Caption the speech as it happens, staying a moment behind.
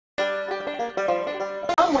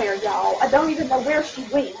somewhere, y'all. I don't even know where she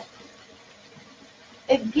went.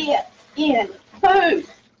 It gets in food.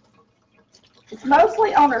 It's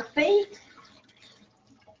mostly on her feet.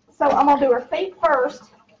 So I'm going to do her feet first.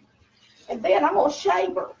 And then I'm going to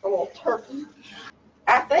shave her, a little turkey.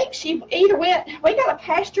 I think she either went, we got a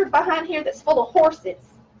pasture behind here that's full of horses.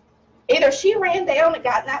 Either she ran down and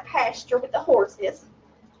got in that pasture with the horses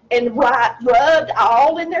and rubbed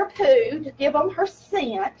all in their poo to give them her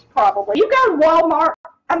scent, probably. You go to Walmart,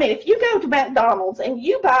 if you go to McDonald's and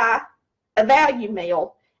you buy a value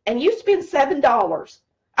meal and you spend $7,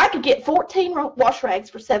 I could get 14 wash rags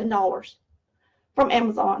for $7 from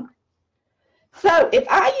Amazon. So if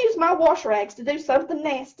I use my wash rags to do something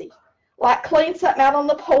nasty, like clean something out on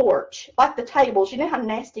the porch, like the tables, you know how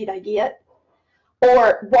nasty they get,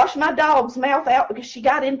 or wash my dog's mouth out because she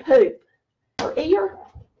got in poop, her ear,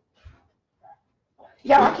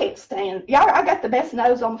 y'all, I can't stand, y'all, I got the best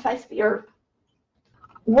nose on the face of the earth.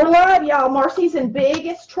 We're live, y'all. Marcie's in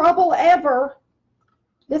biggest trouble ever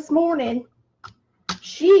this morning.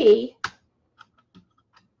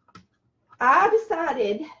 I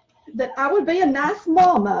decided that I would be a nice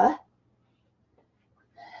mama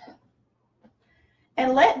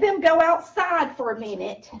and let them go outside for a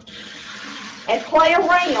minute and play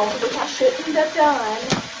around, which I shouldn't have done.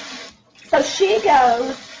 So she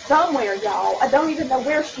goes somewhere, y'all. I don't even know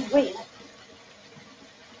where she went.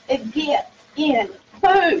 It gets in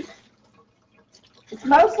food. It's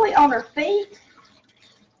mostly on her feet.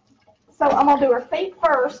 So I'm going to do her feet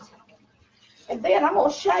first. And then I'm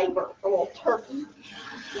going to shave her, a little turkey.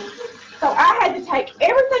 So I had to take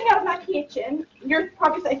everything out of my kitchen. You're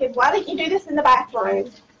probably thinking, why didn't you do this in the bathroom?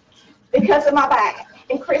 Because of my back.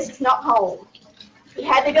 And Chris is not home. He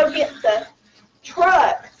had to go get the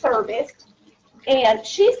truck serviced. And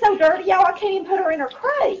she's so dirty, y'all, I can't even put her in her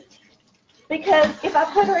crate. Because if I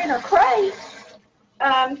put her in her crate,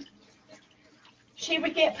 she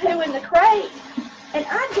would get poo in the crate. And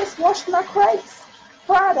I just washed my crates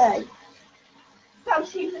Friday. So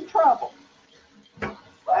she's in trouble. So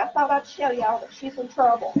I thought I'd show y'all that she's in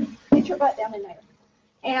trouble. Get your butt down in there.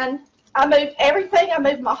 And I moved everything. I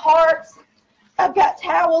moved my hearts. I've got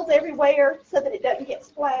towels everywhere so that it doesn't get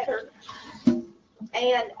splattered.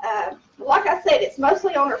 And like I said, it's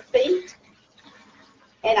mostly on her feet.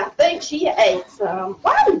 And I think she ate some.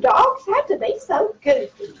 Why do dogs have to be so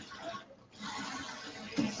goofy?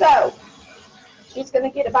 So she's going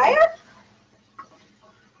to get a bath.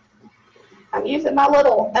 I'm using my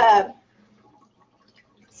little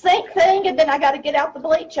sink thing, and then I got to get out the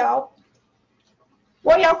bleach, y'all.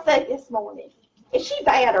 What do y'all think this morning? Is she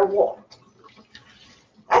bad or what?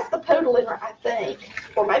 That's the poodle in her, I think.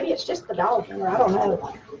 Or maybe it's just the dog in her. I don't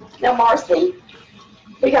know. Now, Marcie,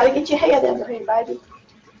 we got to get your head under here, baby.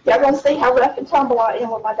 Y'all going to see how rough and tumble I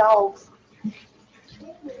am with my dogs.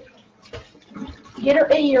 Get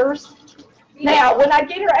her ears. Now, when I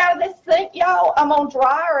get her out of this sink, y'all, I'm going to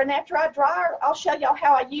dry her, and after I dry her, I'll show y'all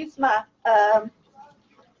how I use my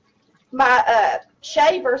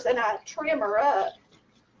shavers, and I trim her up.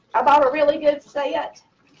 I bought a really good set,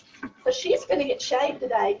 so she's going to get shaved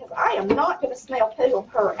today, because I am not going to smell poo on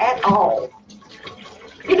her at all.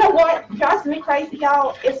 You know what drives me crazy,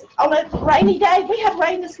 y'all, is on a rainy day, we had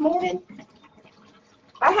rain this morning.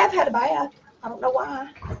 I have had a bath. I don't know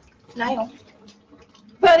why now.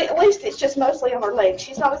 But at least it's just mostly on her legs.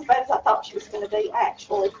 She's not as bad as I thought she was going to be,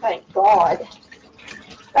 actually. Thank God.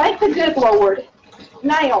 Thank the good Lord.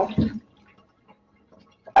 Now,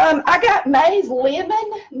 I got Meyer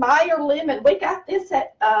Lemon. We got this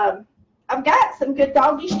at, I've got some good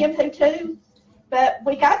doggy shampoo too, but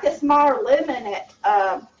we got this Meyer Lemon at,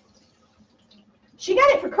 she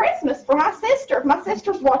got it for Christmas for my sister. My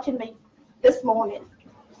sister's watching me this morning.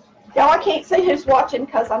 Y'all, I can't see who's watching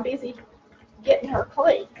because I'm busy getting her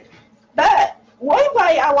clean. But one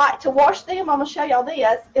way I like to wash them, I'm going to show y'all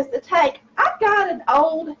this, is to take, I've got an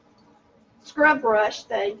old scrub brush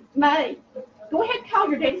thing. May, go ahead and call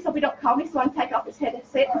your daddy so we don't call me so I can take off his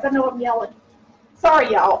headset because I know I'm yelling.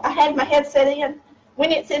 Sorry, y'all. I had my headset in.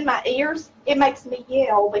 When it's in my ears, it makes me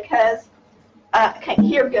yell because I can't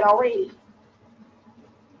hear good already.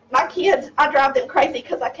 My kids, I drive them crazy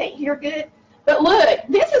because I can't hear good. But look,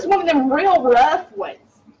 this is one of them real rough ones.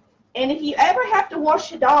 And if you ever have to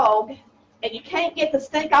wash a dog and you can't get the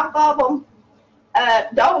stink off of them,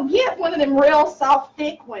 don't get one of them real soft,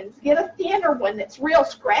 thick ones. Get a thinner one that's real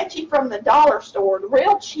scratchy from the dollar store, the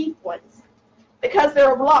real cheap ones, because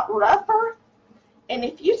they're a lot rougher. And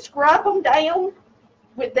if you scrub them down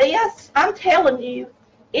with this, I'm telling you,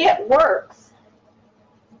 it works.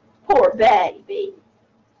 Poor baby.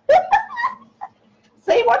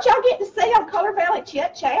 See what y'all get to see on Collard Valley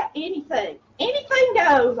Chit Chat? Anything. Anything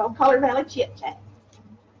goes on Collard Valley Chit Chat.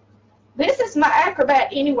 This is my acrobat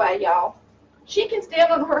anyway, y'all. She can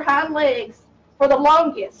stand on her hind legs for the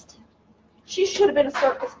longest. She should have been a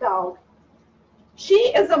circus dog. She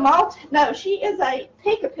is a she is a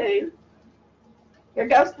peekapoo. Here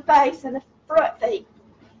goes the face and the front feet.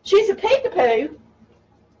 She's a peekapoo.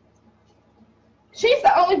 She's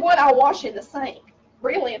the only one I'll wash in the sink,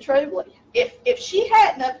 really and truly. If she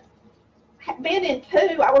hadn't been in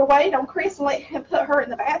poo, I would have waited on Chris and let him put her in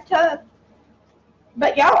the bathtub.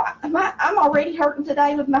 But y'all, I'm already hurting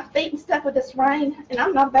today with my feet and stuff with this rain, and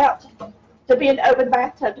I'm not about to bend over the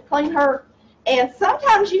bathtub to clean her. And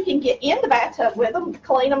sometimes you can get in the bathtub with them to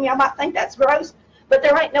clean them. Y'all might think that's gross, but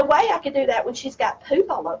there ain't no way I could do that when she's got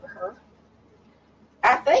poop all over her.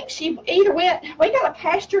 I think she either went, we got a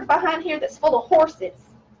pasture behind here that's full of horses.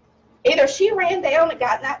 Either she ran down and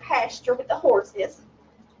got in that pasture with the horses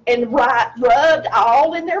and rubbed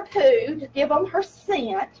all in their poo to give them her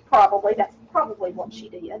scent, probably. That's probably what she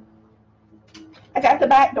did. I got the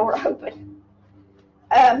back door open.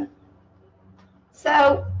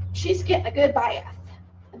 So she's getting a good bath.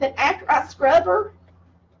 And then after I scrub her,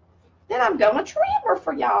 then I'm going to trim her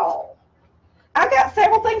for y'all. I got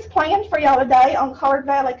several things planned for y'all today on Collard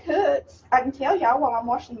Valley Cooks. I can tell y'all while I'm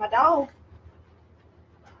washing my dog.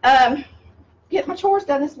 Get my chores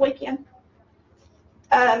done this weekend.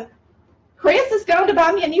 Chris is going to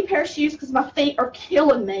buy me a new pair of shoes because my feet are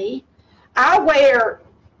killing me. I wear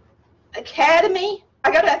Academy.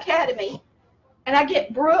 I go to Academy, and I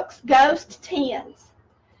get Brooks Ghost 10s.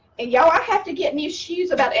 And y'all, I have to get new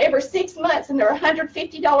shoes about every 6 months, and they're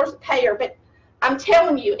 $150 a pair. But I'm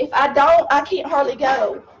telling you, if I don't, I can't hardly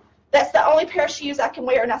go. That's the only pair of shoes I can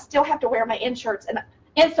wear, and I still have to wear my inserts. And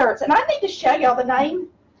I need to show y'all the name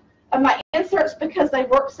of my inserts because they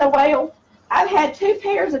work so well. I've had 2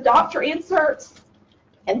 pairs of doctor inserts,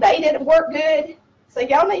 and they didn't work good. So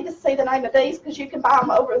y'all need to see the name of these because you can buy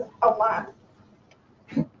them over online.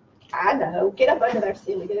 I know. Get up under there,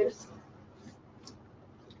 silly goose.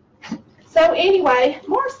 So anyway,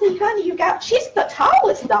 Marcie, honey, she's the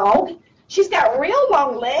tallest dog. She's got real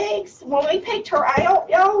long legs. When we picked her out,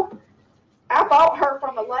 y'all, I bought her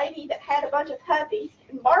from a lady that had a bunch of puppies.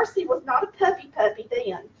 And Marcie was not a puppy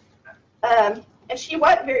then. And she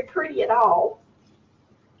wasn't very pretty at all.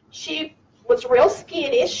 She was real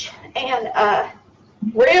skittish and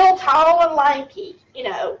real tall and lanky, you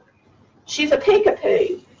know. She's a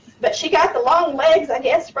peekapoo. But she got the long legs, I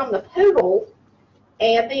guess, from the poodle.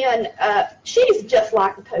 And then she's just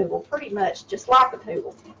like a poodle, pretty much just like a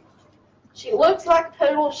poodle. She looks like a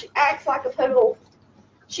poodle. She acts like a poodle.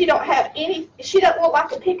 She doesn't look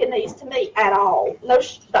like a Pekingese to me at all. No,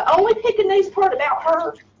 the only Pekingese part about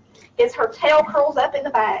her is her tail curls up in the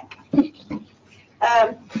back.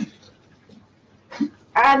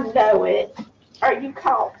 I know it. Are you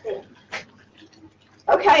coughing?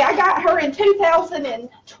 Okay, I got her in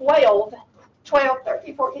 2012. 12,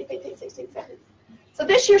 13, 14, 15, 16, 17. So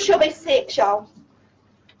this year she'll be 6, y'all.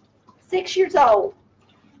 6 years old.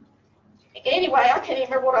 Anyway, I can't even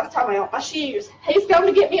remember what I was talking about. My shoes. He's going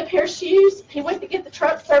to get me a pair of shoes. He went to get the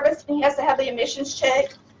truck service, and he has to have the emissions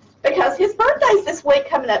checked because his birthday's this week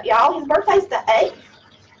coming up, y'all. His birthday's the 8th.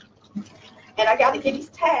 And I got to get his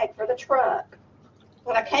tag for the truck.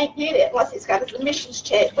 When I can't get it unless he's got his emissions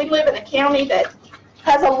checked. We live in a county that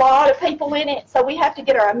has a lot of people in it, so we have to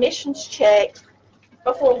get our emissions checked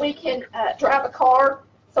before we can drive a car.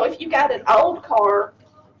 So if you got an old car,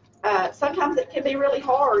 sometimes it can be really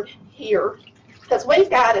hard here because we've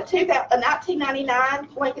got a 1999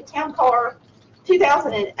 Lincoln Town car,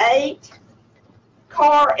 2008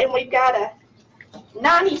 car, and we've got a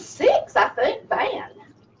 96, I think, van.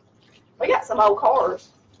 We got some old cars.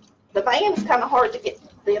 The van's kind of hard to get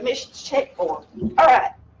the emissions checked for. All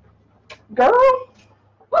right, girl,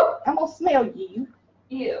 I'm going to smell you.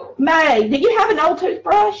 Ew. May, do you have an old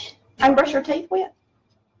toothbrush I can brush your teeth with?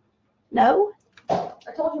 No?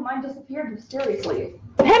 I told you mine disappeared mysteriously.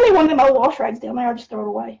 Hand me one of them old wash rags down there. I'll just throw it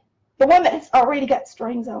away. The one that's already got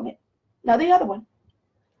strings on it. No, the other one.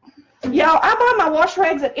 Y'all, I buy my wash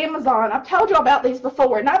rags at Amazon. I've told you about these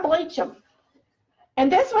before, and I bleach them.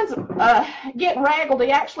 And this one's getting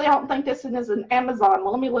raggedy. Actually, I don't think this one is an Amazon.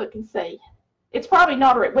 Well, let me look and see. It's probably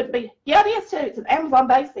not, or it wouldn't be. Yeah, it is too. It's an Amazon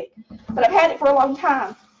Basic. But I've had it for a long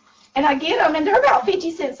time. And I get them, and they're about 50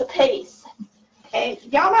 cents a piece. And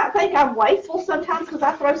y'all might think I'm wasteful sometimes because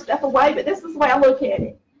I throw stuff away, but this is the way I look at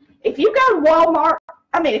it. If you go to Walmart,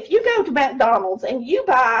 if you go to McDonald's and you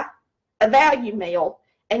buy a value meal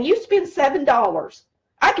and you spend $7,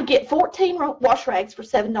 I could get 14 wash rags for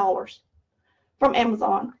 $7 from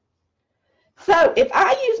Amazon. So if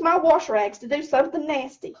I use my wash rags to do something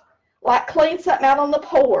nasty, like clean something out on the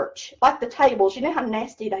porch, like the tables, you know how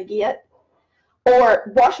nasty they get,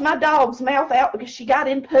 or wash my dog's mouth out because she got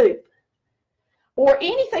in poop, or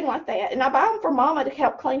anything like that, and I buy them for Mama to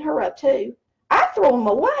help clean her up too, I throw them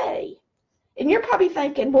away. And you're probably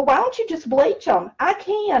thinking, well, why don't you just bleach them? I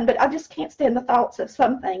can, but I just can't stand the thoughts of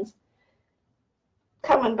some things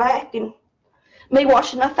coming back and me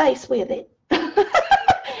washing my face with it.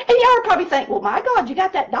 And y'all probably think, well, my God, you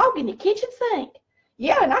got that dog in your kitchen sink.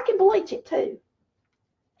 Yeah, and I can bleach it too.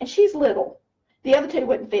 And she's little. The other two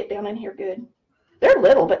wouldn't fit down in here good. They're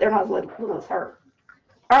little, but they're not as little as her.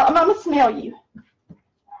 All right, I'm going to smell you.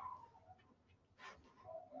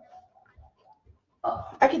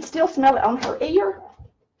 I can still smell it on her ear.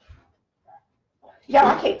 Y'all,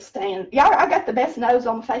 I can't stand. Y'all, I got the best nose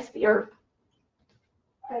on the face of the earth.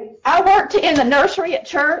 I worked in the nursery at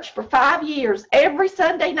church for 5 years, every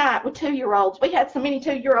Sunday night with 2-year-olds. We had so many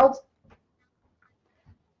 2-year-olds.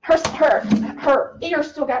 Her ear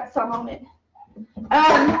still got some on it.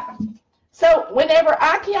 So whenever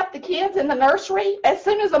I kept the kids in the nursery, as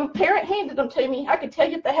soon as a parent handed them to me, I could tell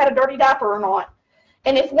you if they had a dirty diaper or not.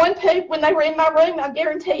 And if one pooped when they were in my room, I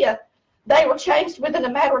guarantee you they were changed within a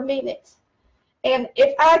matter of minutes. And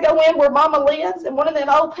if I go in where Mama lives and one of them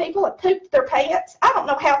old people have pooped their pants, I don't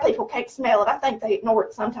know how people can't smell it. I think they ignore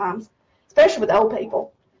it sometimes, especially with old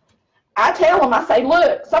people. I tell them, I say,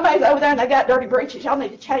 look, somebody's over there and they got dirty breeches. Y'all need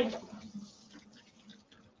to change them.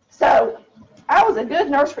 So I was a good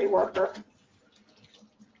nursery worker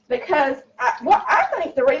because I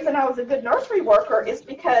think the reason I was a good nursery worker is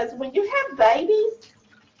because when you have babies,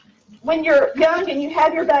 when you're young and you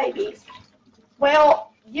have your babies,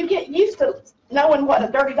 well, you get used to knowing what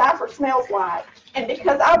a dirty diaper smells like. And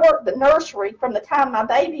because I worked the nursery from the time my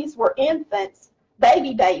babies were infants,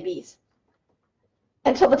 babies,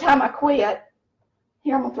 until the time I quit,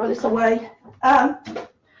 here, I'm going to throw this away, I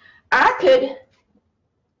could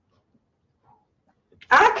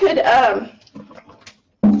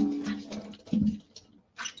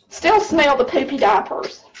still smell the poopy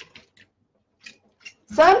diapers.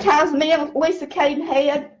 Sometimes me and Lisa Caden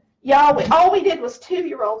had, y'all, all we did was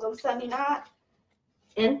 2-year-olds on Sunday night,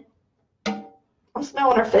 and I'm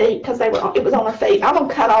smelling her feet because it was on her feet. I'm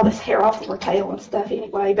gonna cut all this hair off of her tail and stuff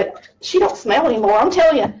anyway, but she don't smell anymore. I'm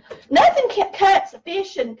telling you, nothing cuts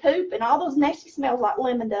fish and poop and all those nasty smells like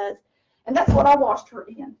lemon does, and that's what I washed her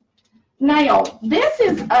in. Now this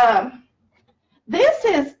is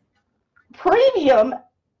premium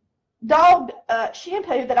dog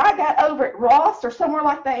shampoo that I got over at Ross or somewhere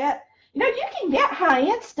like that. You know, you can get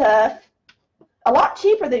high-end stuff a lot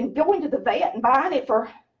cheaper than going to the vet and buying it for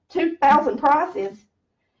 2,000 prices.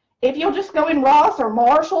 If you'll just go in Ross or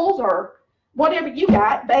Marshall's or whatever you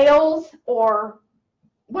got, Bell's or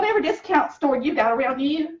whatever discount store you got around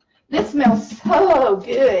you, this smells so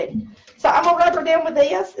good. So I'm going to rub her down with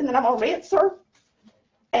this, and then I'm going to rinse her.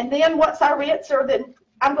 And then once I rinse her, then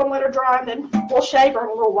I'm going to let her dry, and then we'll shave her in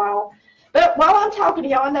a little while. But while I'm talking to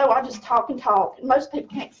y'all, I know I just talk and talk. And most people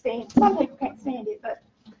can't stand it. Some people can't stand it, but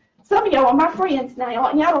some of y'all are my friends now,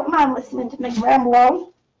 and y'all don't mind listening to me ramble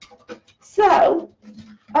on. So,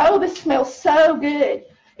 oh, this smells so good.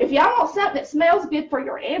 If y'all want something that smells good for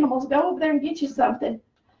your animals, go over there and get you something.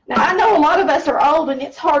 Now, I know a lot of us are old, and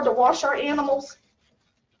it's hard to wash our animals.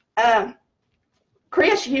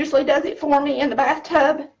 Chris usually does it for me in the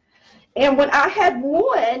bathtub. And when I had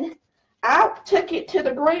one, I took it to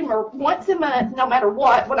the groomer once a month, no matter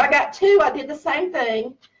what. When I got 2, I did the same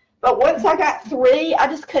thing. But once I got 3, I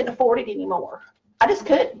just couldn't afford it anymore. I just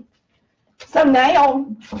couldn't. So now,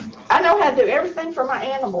 I know how to do everything for my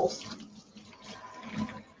animals.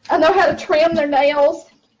 I know how to trim their nails,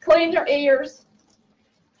 clean their ears.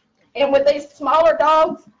 And with these smaller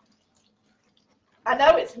dogs, I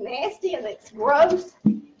know it's nasty and it's gross,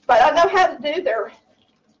 but I know how to do their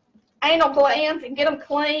anal glands and get them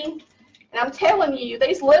clean. And I'm telling you,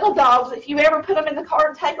 these little dogs, if you ever put them in the car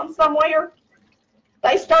and take them somewhere,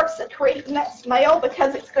 they start secreting that smell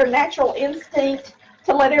because it's their natural instinct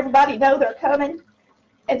to let everybody know they're coming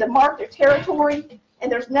and to mark their territory. And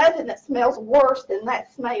there's nothing that smells worse than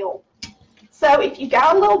that smell. So if you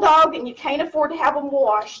got a little dog and you can't afford to have them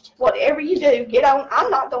washed, whatever you do, get on.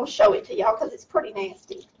 I'm not going to show it to y'all because it's pretty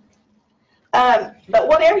nasty. But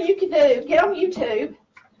whatever you can do, get on YouTube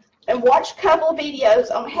and watch a couple of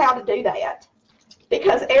videos on how to do that.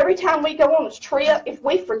 Because every time we go on this trip, if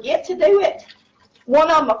we forget to do it,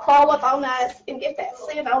 one of them will crawl up on us and get that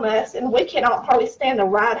scent on us, and we cannot hardly stand the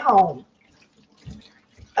ride home.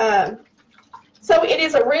 So it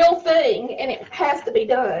is a real thing, and it has to be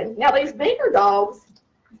done. Now, these bigger dogs,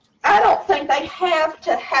 I don't think they have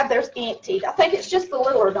to have theirs emptied. I think it's just the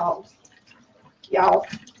littler dogs, y'all.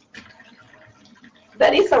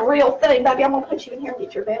 But it's a real thing. Baby, I'm going to put you in here and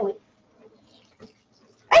get your belly.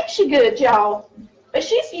 Ain't she good, y'all? But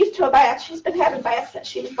she's used to a bath. She's been having baths since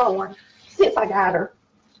she was born, since I got her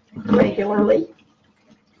regularly.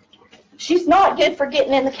 She's not good for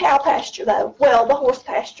getting in the cow pasture, though. Well, the horse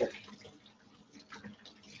pasture.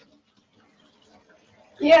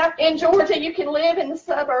 Yeah, in Georgia, you can live in the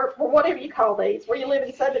suburb, or whatever you call these, where you live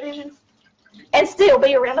in subdivisions, and still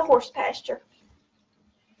be around the horse pasture.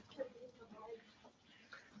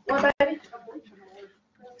 What, baby?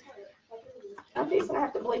 I'm fixing to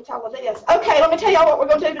have to bleach all of this. Okay, let me tell y'all what we're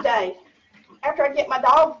going to do today. After I get my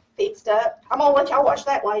dog fixed up, I'm going to let y'all watch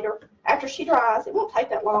that later. After she dries, it won't take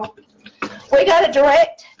that long. We got a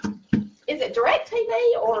direct, is it direct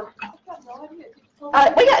TV or?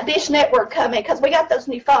 We got Dish Network coming because we got those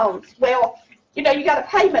new phones. Well, you know, you got a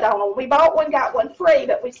payment on them. We bought one, got one free,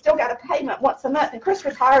 but we still got a payment once a month, and Chris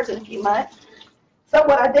retires in a few months. So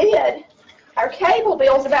what I did, our cable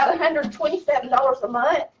bill is about $127 a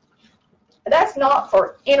month. That's not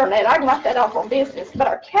for internet. I can write that off on business, but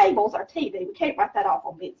our cable's our TV. We can't write that off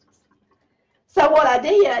on business. So what I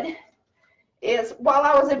did is, while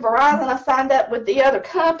I was in Verizon, I signed up with the other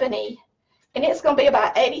company, and it's going to be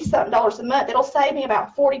about $80-something a month. It'll save me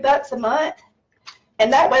about $40 a month,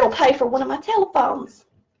 and that way it'll pay for one of my telephones.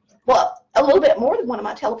 Well, a little bit more than one of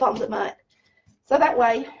my telephones a month. So that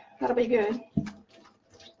way, that'll be good.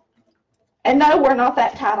 And no, we're not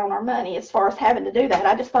that tight on our money as far as having to do that.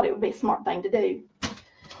 I just thought it would be a smart thing to do.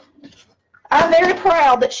 I'm very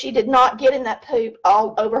proud that she did not get in that poop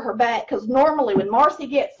all over her back, because normally when Marcie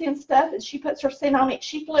gets in stuff and she puts her scent on it,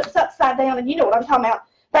 she flips upside down, and you know what I'm talking about.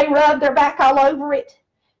 They rub their back all over it.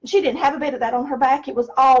 And she didn't have a bit of that on her back. It was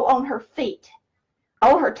all on her feet,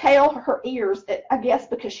 on her tail, her ears, I guess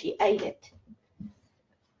because she ate it.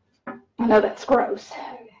 I know that's gross.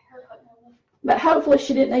 But hopefully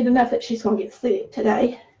she didn't eat enough that she's going to get sick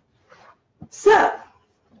today. So,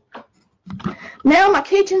 now my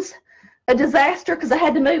kitchen's a disaster because I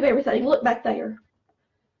had to move everything. Look back there.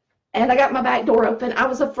 And I got my back door open. I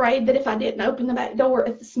was afraid that if I didn't open the back door,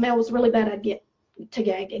 if the smell was really bad, I'd get to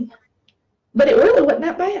gagging. But it really wasn't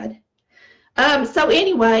that bad. So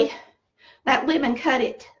anyway, that lemon cut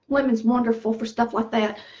it. Lemon's wonderful for stuff like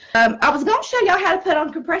that. I was going to show y'all how to put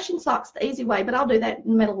on compression socks the easy way, but I'll do that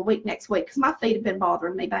in the middle of the week next week because my feet have been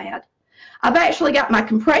bothering me bad. I've actually got my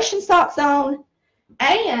compression socks on,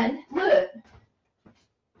 and look,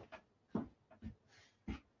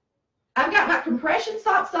 I've got my compression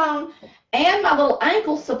socks on and my little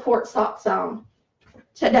ankle support socks on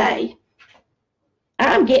today.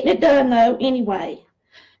 I'm getting it done though anyway.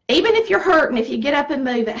 Even if you're hurting, if you get up and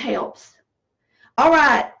move, it helps. All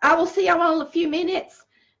right, I will see y'all in a few minutes,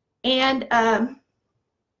 and I'll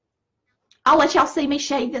let y'all see me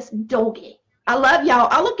shave this doggy. I love y'all.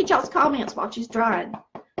 I'll look at y'all's comments while she's drying.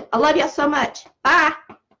 I love y'all so much. Bye.